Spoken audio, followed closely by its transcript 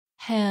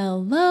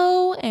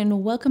Hello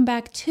and welcome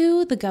back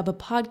to the Gubba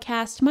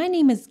podcast. My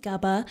name is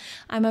Gubba.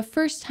 I'm a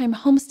first-time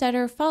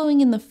homesteader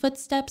following in the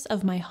footsteps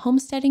of my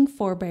homesteading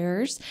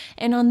forebears.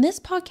 And on this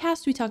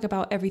podcast, we talk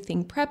about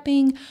everything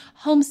prepping,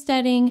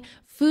 homesteading,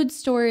 food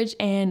storage,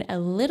 and a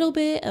little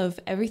bit of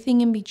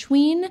everything in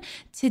between.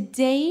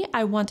 Today,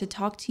 I want to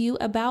talk to you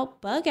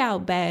about bug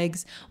out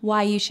bags,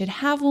 why you should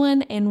have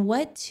one, and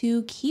what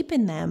to keep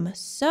in them.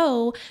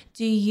 So,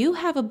 do you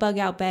have a bug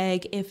out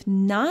bag? If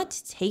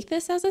not, take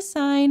this as a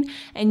sign,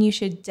 and you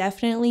should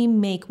definitely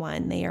make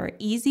one. They are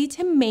easy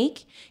to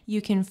make.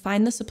 You can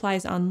find the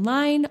supplies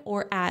online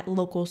or at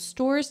local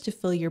stores to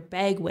fill your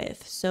bag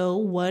with. So,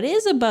 what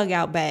is a bug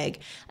out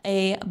bag?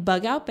 A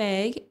bug out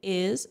bag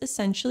is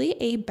essentially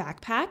a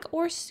backpack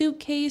or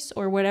suitcase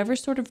or whatever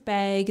sort of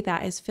bag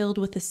that is filled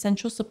with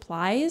essential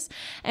supplies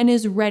and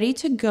is ready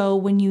to go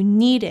when you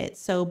need it.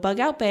 So bug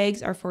out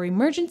bags are for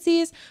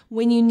emergencies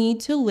when you need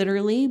to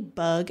literally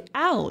bug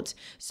out.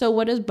 So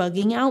what does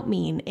bugging out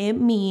mean? It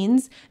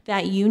means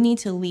that you need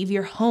to leave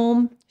your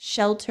home,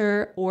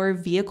 shelter, or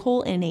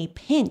vehicle in a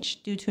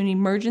pinch due to an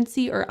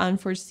emergency or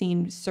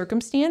unforeseen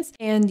circumstance,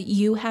 and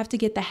you have to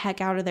get the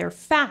heck out of there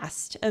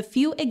fast. A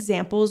few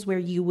examples where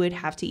you would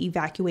have to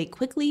evacuate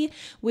quickly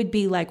would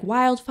be like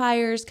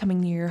wildfires coming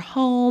near your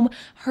home,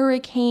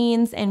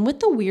 hurricanes, and with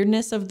the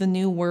weirdness of the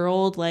new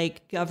world,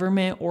 like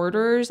government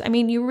orders,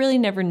 you really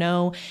never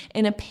know.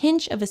 In a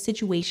pinch of a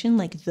situation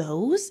like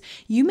those,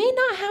 you may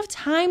not have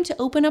time to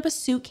open up a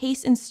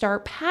suitcase and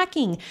start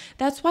packing.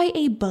 That's why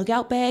a bug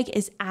out bag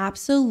is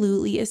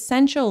absolutely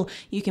essential.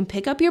 You can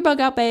pick up your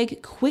bug out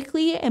bag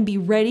quickly and be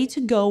ready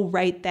to go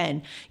right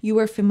then. You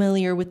are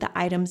familiar with the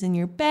items in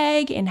your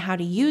bag and how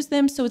to use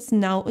them, so it's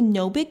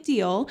no big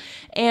deal.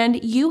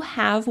 And you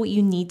have what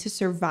you need to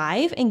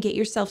survive and get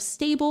yourself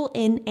stable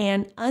in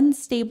an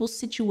unstable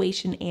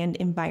situation and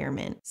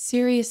environment.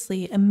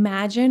 Seriously,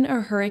 imagine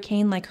a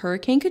hurricane like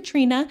Hurricane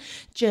Katrina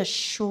just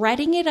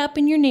shredding it up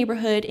in your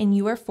neighborhood and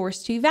you are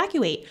forced to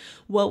evacuate.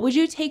 What would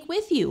you take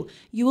with you?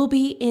 You will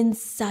be in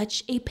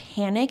such a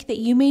panic that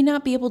you may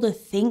not be able to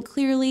think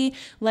clearly.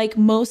 Like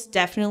most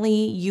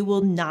definitely, you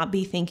will not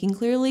be thinking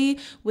clearly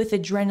with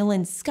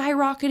adrenaline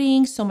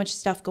skyrocketing, so much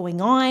stuff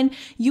going on.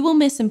 You will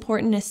miss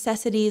important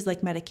necessities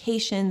like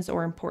medications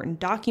or important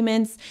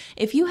documents.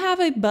 If you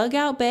have a bug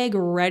out bag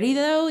ready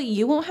though,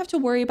 you won't have to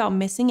worry about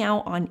missing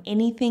out on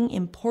anything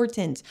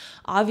important.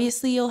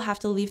 Obviously, you'll have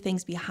to leave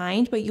things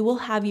behind, but you will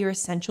have your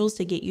essentials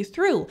to get you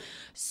through.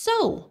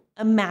 So,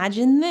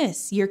 imagine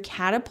this, you're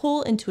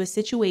catapulted into a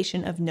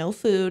situation of no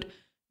food,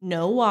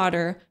 no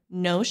water,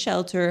 no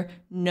shelter,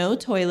 no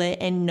toilet,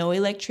 and no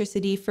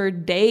electricity for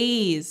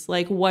days.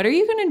 Like, what are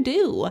you gonna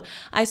do?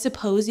 I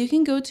suppose you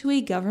can go to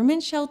a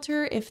government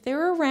shelter if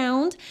they're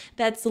around.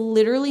 That's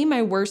literally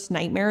my worst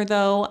nightmare,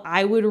 though.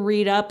 I would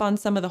read up on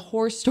some of the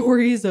horror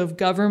stories of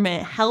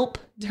government help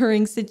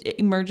during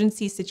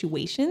emergency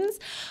situations.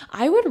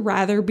 I would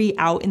rather be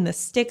out in the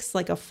sticks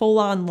like a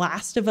full-on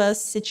Last of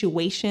Us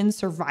situation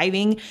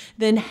surviving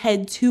than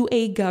head to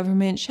a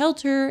government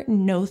shelter.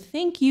 No,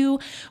 thank you.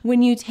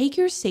 When you take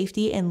your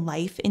safety and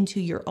life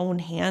into your own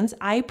hands,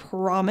 I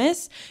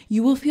promise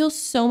you will feel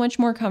so much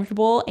more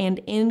comfortable and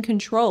in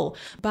control.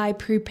 By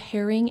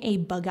preparing a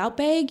bug out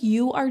bag,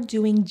 you are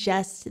doing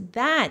just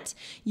that.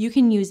 You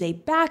can use a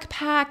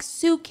backpack,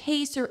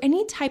 suitcase, or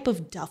any type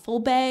of duffel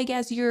bag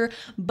as your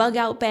bug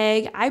out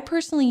bag. I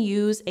personally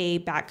use a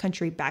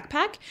backcountry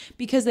backpack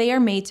because they are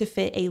made to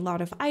fit a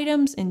lot of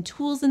items and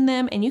tools in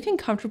them, and you can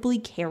comfortably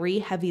carry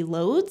heavy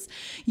loads.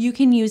 You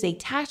can use a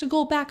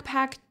tactical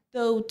backpack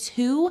though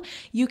too.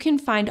 You can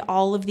find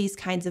all of these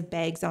kinds of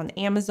bags on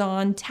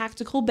Amazon.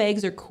 Tactical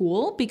bags are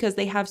cool because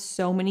they have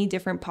so many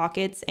different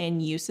pockets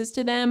and uses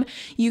to them.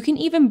 You can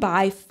even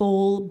buy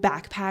full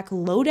backpack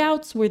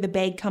loadouts where the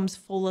bag comes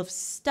full of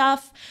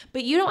stuff,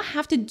 but you don't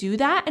have to do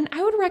that. And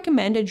I would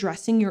recommend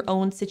addressing your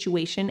own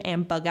situation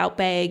and bug out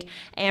bag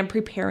and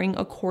preparing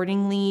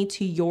accordingly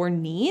to your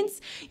needs.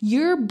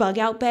 Your bug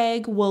out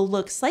bag will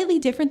look slightly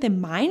different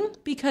than mine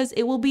because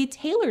it will be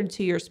tailored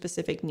to your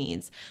specific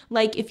needs.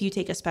 Like if you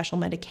take a special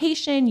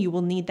medication, you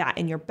will need that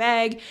in your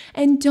bag.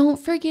 And don't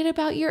forget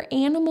about your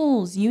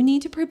animals. You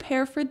need to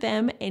prepare for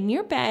them in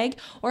your bag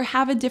or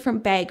have a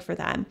different bag for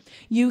them.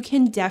 You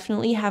can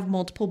definitely have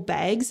multiple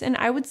bags, and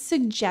I would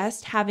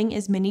suggest having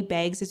as many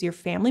bags as your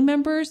family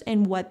members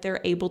and what they're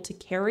able to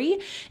carry.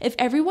 If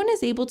everyone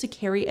is able to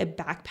carry a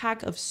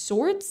backpack of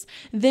sorts,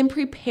 then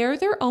prepare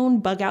their own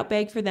bug out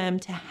bag for them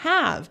to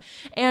have.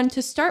 And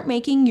to start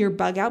making your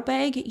bug out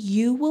bag,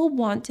 you will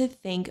want to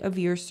think of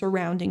your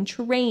surrounding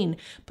terrain,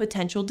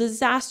 potential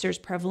disasters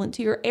prevalent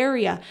to your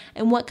area,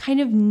 and what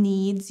kind of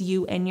needs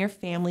you and your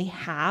family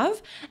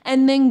have,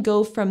 and then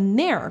go from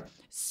there.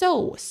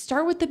 So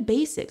start with the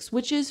basics,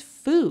 which is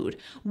food.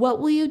 What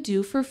will you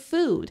do for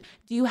food?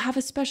 Do you have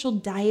a special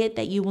diet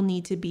that you will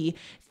need to be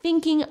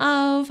thinking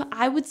of?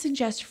 I would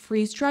suggest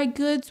freeze-dried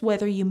goods,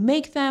 whether you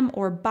make them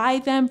or buy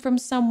them from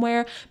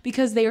somewhere,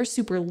 because they are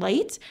super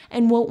light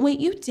and won't weigh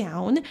you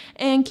down.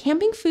 And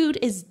camping food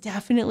is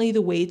definitely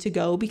the way to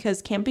go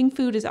because camping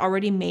food is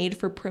already made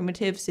for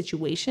primitive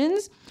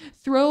situations.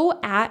 Throw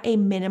at a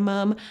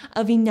minimum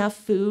of enough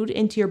food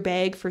into your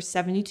bag for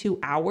 72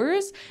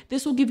 hours.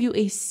 This will give you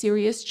a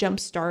serious jump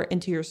start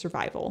into your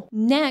survival.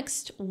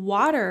 Next,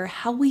 water.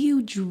 How will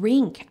you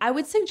drink? I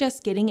would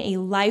suggest getting a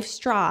life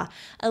straw.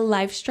 A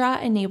life straw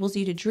enables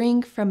you to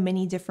drink from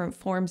many different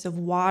forms of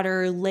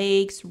water,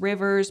 lakes,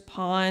 rivers,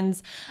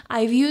 ponds.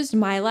 I've used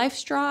my life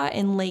straw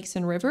in lakes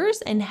and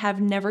rivers and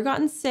have never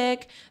gotten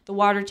sick. The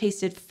water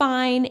tasted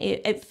fine.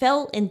 It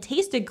felt and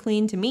tasted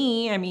clean to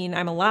me. I mean,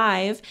 I'm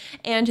alive.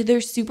 And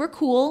they're super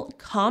cool,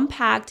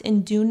 compact,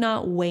 and do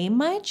not weigh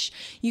much.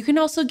 You can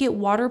also get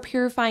water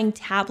purifying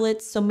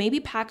tablets. So maybe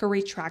pack a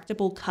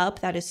retractable cup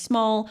that is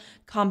small,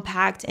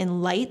 compact,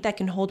 and light that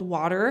can hold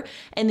water.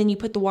 And then you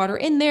put the water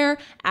in there,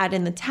 add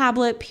in the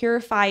tablet,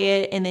 purify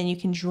it, and then you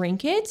can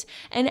drink it.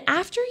 And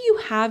after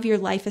you have your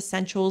life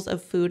essentials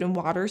of food and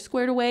water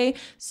squared away,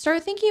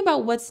 start thinking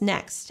about what's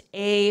next.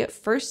 A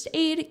first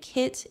aid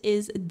kit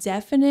is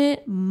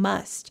definite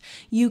must.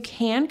 You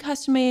can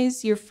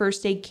customize your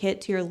first aid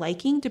kit to your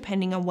liking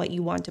depending on what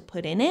you want to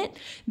put in it.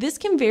 This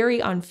can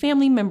vary on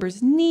family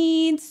members'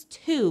 needs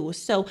too.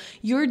 So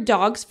your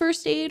dog's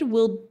first aid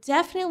will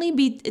definitely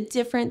be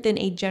different than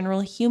a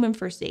general human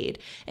first aid.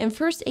 And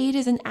first aid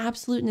is an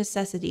absolute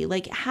necessity.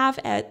 Like have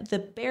at the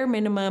bare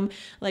minimum,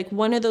 like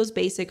one of those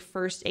basic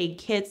first aid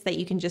kits that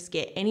you can just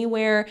get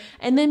anywhere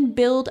and then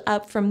build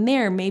up from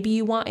there. Maybe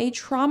you want a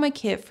trauma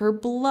kit for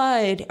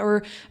blood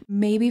or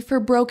maybe for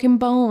broken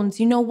bones,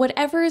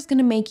 whatever is going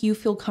to make you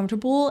feel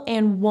comfortable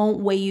and won't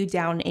weigh you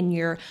down in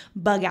your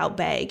bug out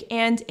bag.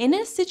 And in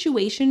a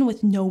situation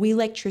with no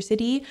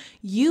electricity,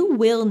 you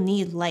will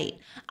need light.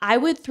 I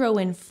would throw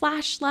in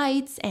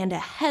flashlights and a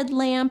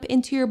headlamp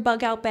into your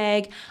bug out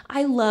bag.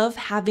 I love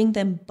having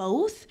them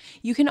both.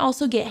 You can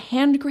also get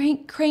hand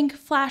crank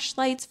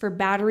flashlights for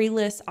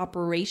batteryless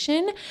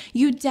operation.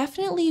 You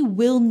definitely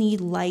will need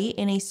light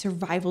in a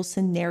survival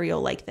scenario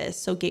like this.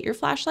 So get your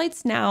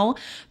flashlights now,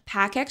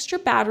 pack extra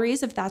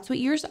batteries if that's what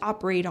yours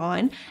operate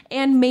on,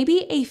 and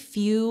maybe a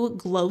few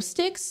glow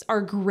sticks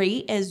are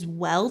great as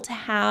well to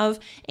have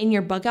in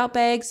your bug out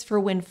bags for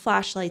when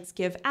flashlights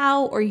give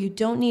out or you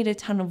don't need a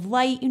ton of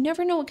light. You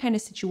never know what kind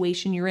of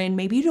situation you're in.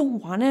 Maybe you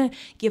don't want to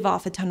give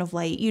off a ton of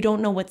light. You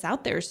don't know what's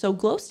out there. So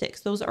glow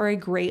sticks, those are a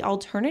great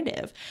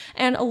alternative.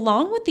 And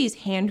along with these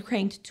hand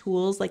cranked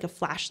tools like a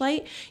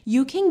flashlight,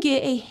 you can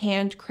get a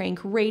hand crank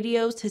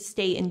radio to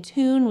stay in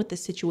tune with the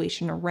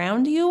situation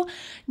around you.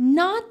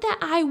 Not that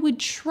I would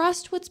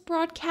trust what's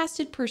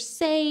broadcasted per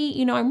se.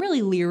 I'm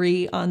really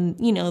leery on,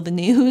 the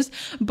news,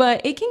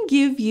 but it can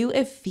give you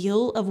a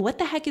feel of what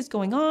the heck is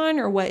going on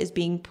or what is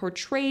being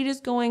portrayed as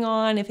going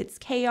on if it's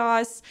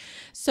chaos.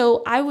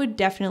 So I would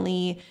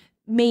definitely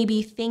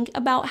maybe think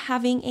about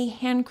having a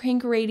hand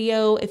crank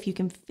radio if you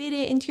can fit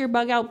it into your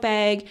bug out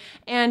bag,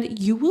 and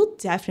you will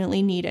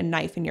definitely need a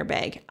knife in your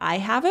bag. I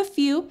have a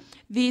few.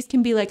 These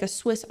can be like a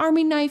Swiss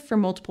Army knife for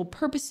multiple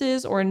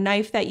purposes or a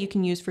knife that you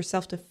can use for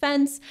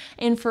self-defense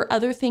and for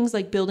other things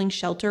like building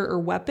shelter or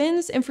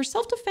weapons. And for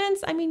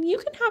self-defense, you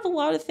can have a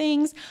lot of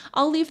things.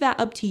 I'll leave that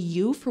up to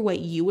you for what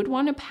you would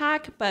want to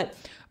pack, but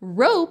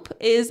rope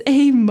is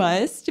a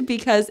must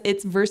because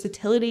its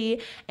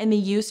versatility and the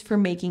use for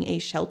making a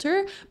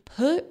shelter.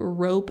 Put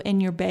rope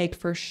in your bag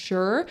for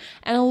sure.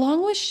 And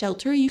along with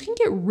shelter, you can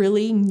get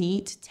really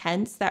neat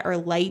tents that are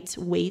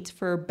lightweight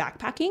for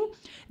backpacking.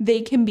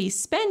 They can be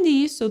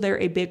spendy, so they're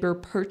a bigger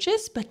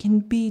purchase, but can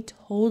be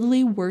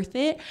totally worth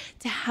it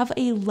to have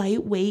a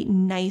lightweight,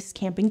 nice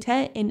camping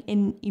tent in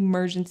an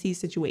emergency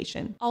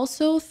situation.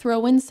 Also,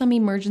 throw in some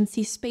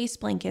emergency space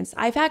blankets.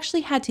 I've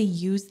actually had to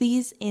use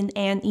these in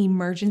an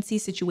emergency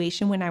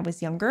situation when I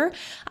was younger.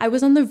 I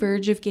was on the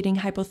verge of getting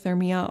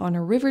hypothermia on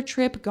a river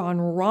trip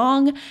gone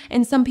wrong,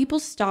 and some people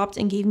stopped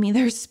and gave me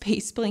their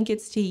space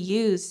blankets to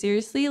use.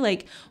 Seriously,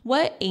 like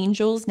what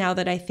angels, now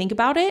that I think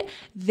about it,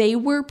 they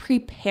were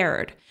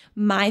prepared.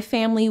 My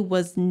family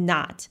was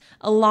not.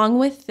 Along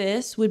with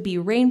this would be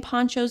rain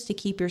ponchos to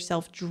keep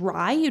yourself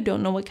dry. You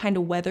don't know what kind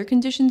of weather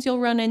conditions you'll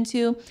run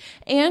into.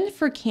 And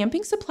for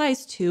camping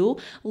supplies too,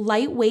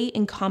 lightweight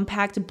and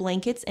compact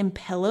blankets and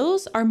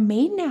pillows are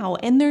made now,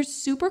 and they're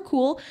super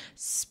cool,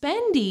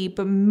 spendy,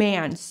 but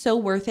man, so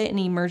worth it in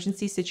an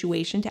emergency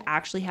situation to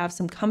actually have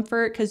some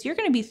comfort, because you're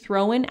going to be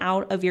thrown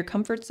out of your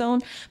comfort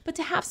zone. But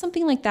to have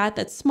something like that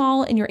that's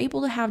small and you're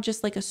able to have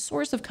just like a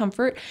source of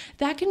comfort,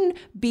 that can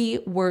be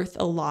worth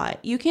a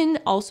lot. You can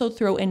also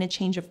throw in a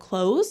change of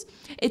clothes.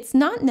 It's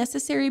not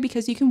necessary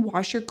because you can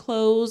wash your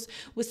clothes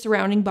with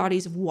surrounding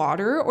bodies of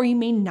water, or you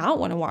may not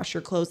want to wash your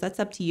clothes. That's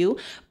up to you.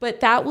 But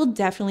that will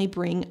definitely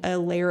bring a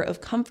layer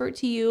of comfort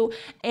to you.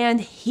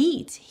 And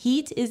heat.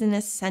 Heat is an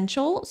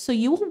essential. So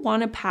you will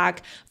want to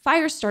pack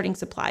fire starting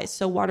supplies.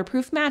 So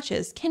waterproof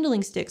matches,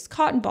 kindling sticks,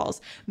 cotton balls,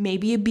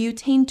 maybe a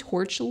butane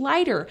torch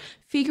lighter.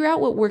 Figure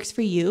out what works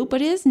for you,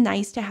 but it is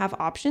nice to have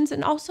options,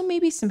 and also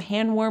maybe some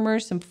hand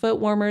warmers, some foot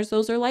warmers.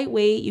 Those are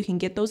lightweight. You can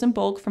get those in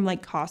bulk from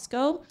like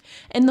Costco,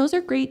 and those are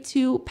great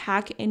to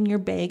pack in your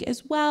bag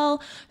as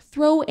well.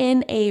 Throw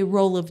in a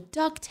roll of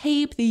duct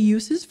tape. The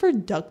uses for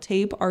duct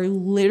tape are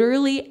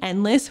literally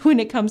endless when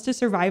it comes to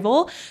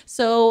survival.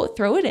 So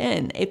throw it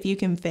in if you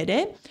can fit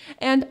it.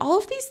 And all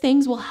of these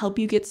things will help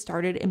you get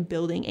started in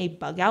building a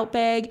bug out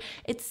bag.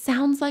 It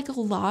sounds like a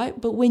lot,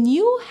 but when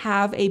you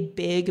have a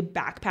big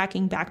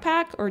backpacking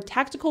backpack or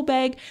tactical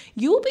bag,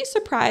 you will be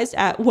surprised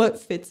at what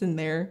fits in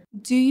there.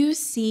 Do you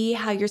see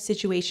how your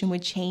situation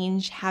would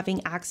change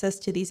having access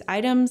to these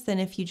items than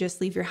if you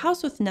just leave your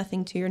house with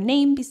nothing to your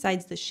name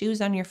besides the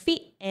shoes on your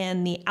feet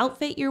and the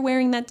outfit you're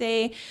wearing that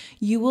day?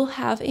 You will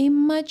have a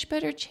much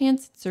better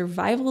chance at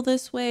survival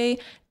this way.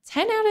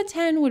 10 out of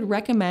 10 would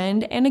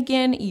recommend. And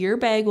again, your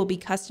bag will be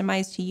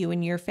customized to you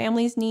and your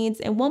family's needs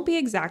and won't be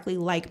exactly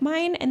like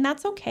mine, and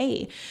that's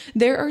okay.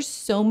 There are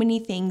so many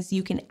things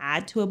you can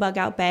add to a bug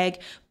out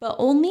bag, but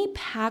only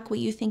pack what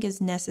you think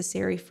is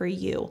necessary for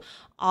you.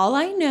 All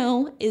I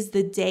know is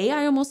the day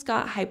I almost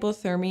got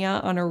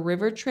hypothermia on a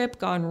river trip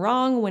gone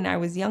wrong when I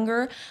was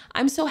younger,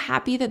 I'm so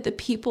happy that the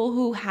people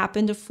who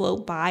happened to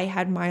float by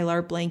had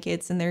Mylar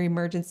blankets in their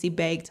emergency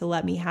bag to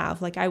let me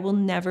have. Like, I will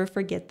never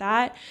forget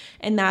that.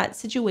 And that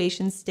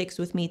situation sticks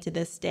with me to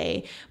this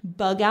day.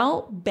 Bug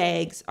out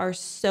bags are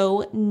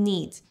so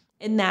neat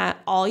in that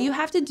all you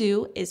have to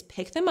do is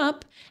pick them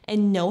up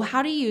and know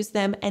how to use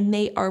them, and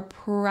they are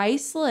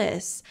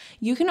priceless.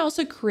 You can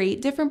also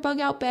create different bug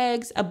out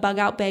bags, a bug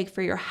out bag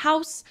for your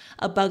house,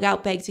 a bug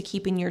out bag to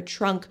keep in your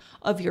trunk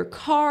of your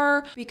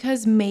car,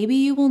 because maybe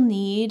you will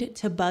need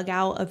to bug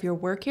out of your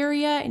work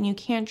area and you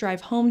can't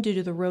drive home due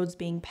to the roads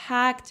being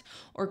packed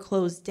or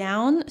closed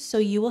down. So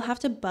you will have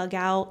to bug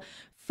out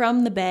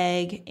from the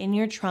bag in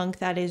your trunk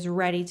that is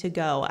ready to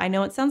go. I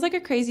know it sounds like a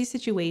crazy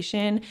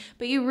situation,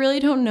 but you really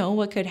don't know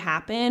what could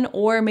happen,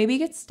 or maybe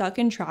get stuck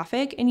in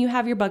traffic and you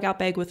have your bug out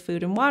bag with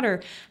food and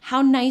water.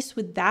 How nice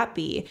would that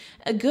be?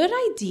 A good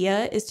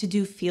idea is to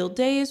do field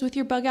days with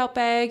your bug out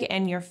bag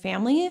and your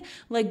family.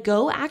 Like,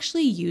 go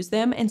actually use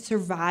them and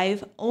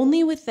survive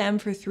only with them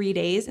for 3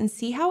 days and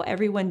see how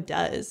everyone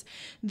does.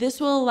 This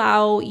will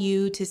allow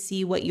you to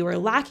see what you are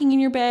lacking in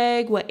your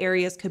bag, what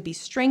areas could be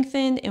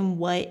strengthened, and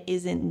what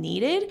isn't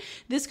needed.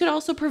 This could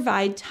also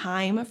provide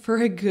time for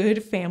a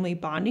good family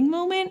bonding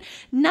moment.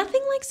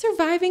 Nothing like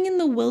surviving in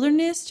the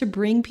wilderness to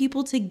bring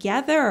people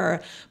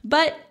together.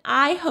 But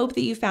I hope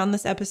that you found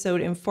this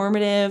episode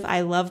informative.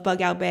 I love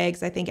bug out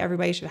bags. I think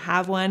everybody should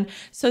have one.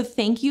 So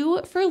thank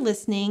you for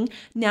listening.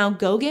 Now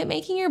go get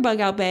making your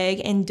bug out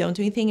bag and don't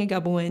do anything a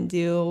Gubba wouldn't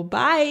do.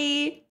 Bye.